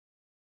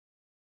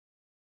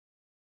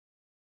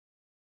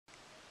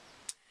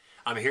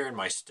I'm here in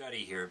my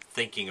study here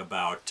thinking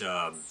about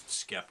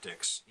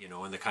skeptics,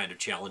 and the kind of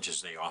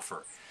challenges they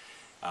offer.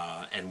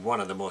 And one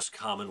of the most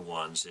common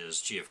ones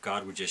is, gee, if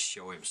God would just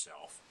show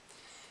himself,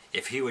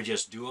 if he would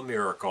just do a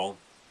miracle,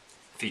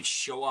 if he'd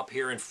show up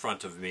here in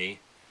front of me,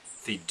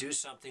 if he'd do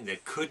something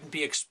that couldn't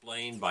be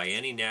explained by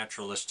any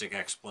naturalistic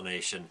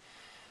explanation,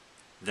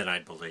 then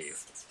I'd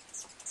believe.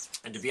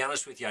 And to be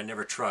honest with you, I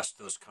never trust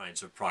those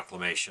kinds of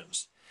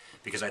proclamations,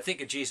 because I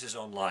think of Jesus'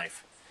 own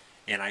life.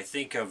 And I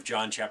think of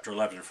John chapter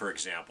 11, for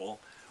example,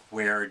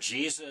 where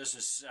Jesus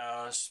is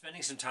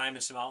spending some time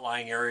in some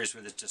outlying areas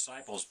with his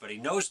disciples, but he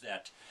knows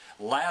that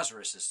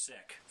Lazarus is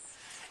sick.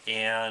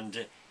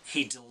 And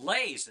he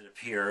delays, it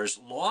appears,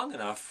 long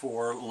enough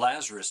for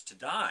Lazarus to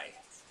die.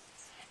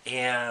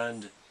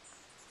 And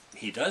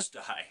he does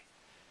die.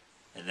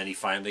 And then he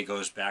finally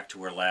goes back to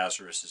where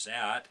Lazarus is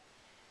at.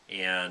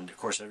 And, of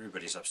course,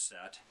 everybody's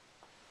upset.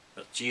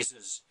 But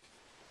Jesus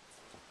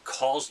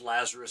calls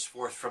Lazarus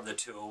forth from the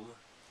tomb.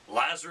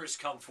 Lazarus,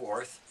 come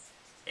forth.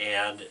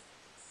 And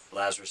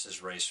Lazarus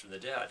is raised from the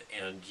dead.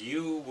 And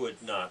you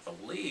would not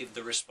believe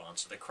the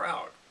response of the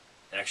crowd.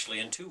 Actually,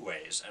 in two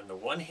ways. On the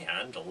one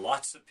hand,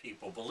 lots of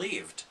people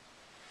believed.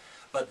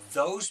 But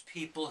those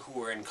people who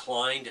were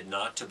inclined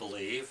not to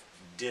believe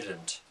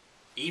didn't,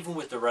 even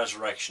with the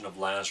resurrection of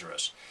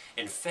Lazarus.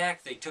 In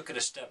fact, they took it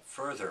a step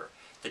further.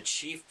 The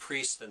chief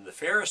priests and the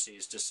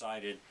Pharisees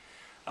decided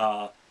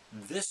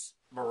this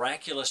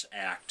miraculous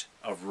act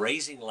of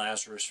raising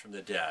Lazarus from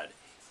the dead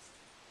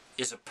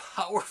is a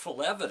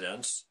powerful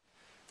evidence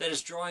that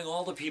is drawing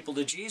all the people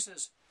to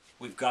Jesus.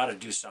 We've got to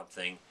do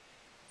something.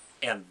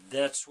 And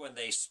that's when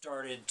they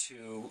started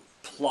to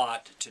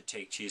plot to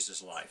take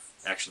Jesus' life.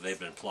 Actually, they've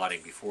been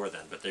plotting before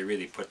then, but they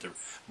really put their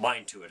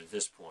mind to it at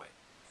this point.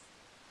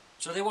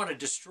 So they want to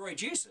destroy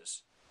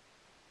Jesus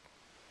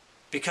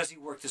because he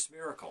worked this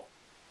miracle.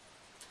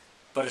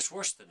 But it's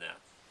worse than that.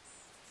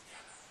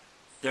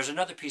 There's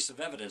another piece of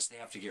evidence they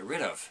have to get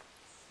rid of.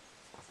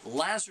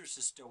 Lazarus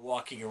is still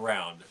walking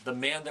around. The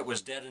man that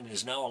was dead and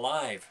is now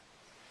alive.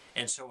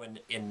 And so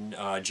in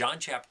John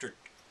chapter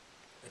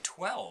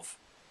 12,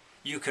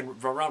 you can,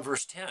 around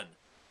verse 10,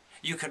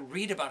 you can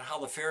read about how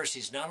the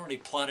Pharisees not only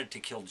plotted to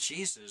kill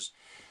Jesus,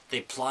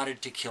 they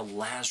plotted to kill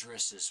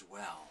Lazarus as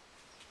well.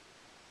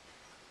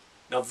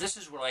 Now this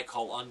is what I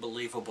call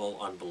unbelievable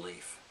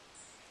unbelief.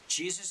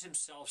 Jesus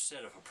himself said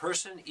if a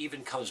person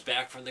even comes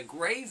back from the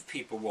grave,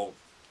 people won't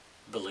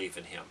believe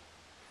in him.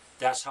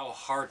 That's how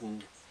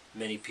hardened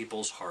many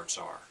people's hearts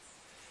are.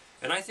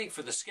 And I think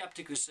for the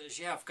skeptic who says,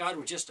 yeah, if God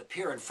would just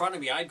appear in front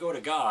of me, I'd go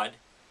to God.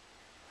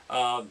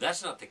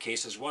 That's not the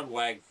case. As one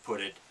wag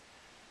put it,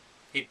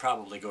 he'd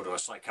probably go to a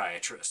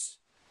psychiatrist.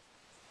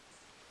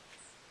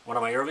 One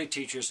of my early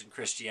teachers in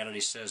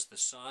Christianity says the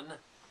sun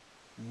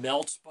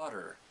melts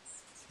butter,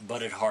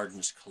 but it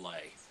hardens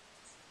clay.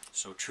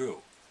 So true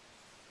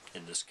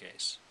in this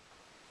case.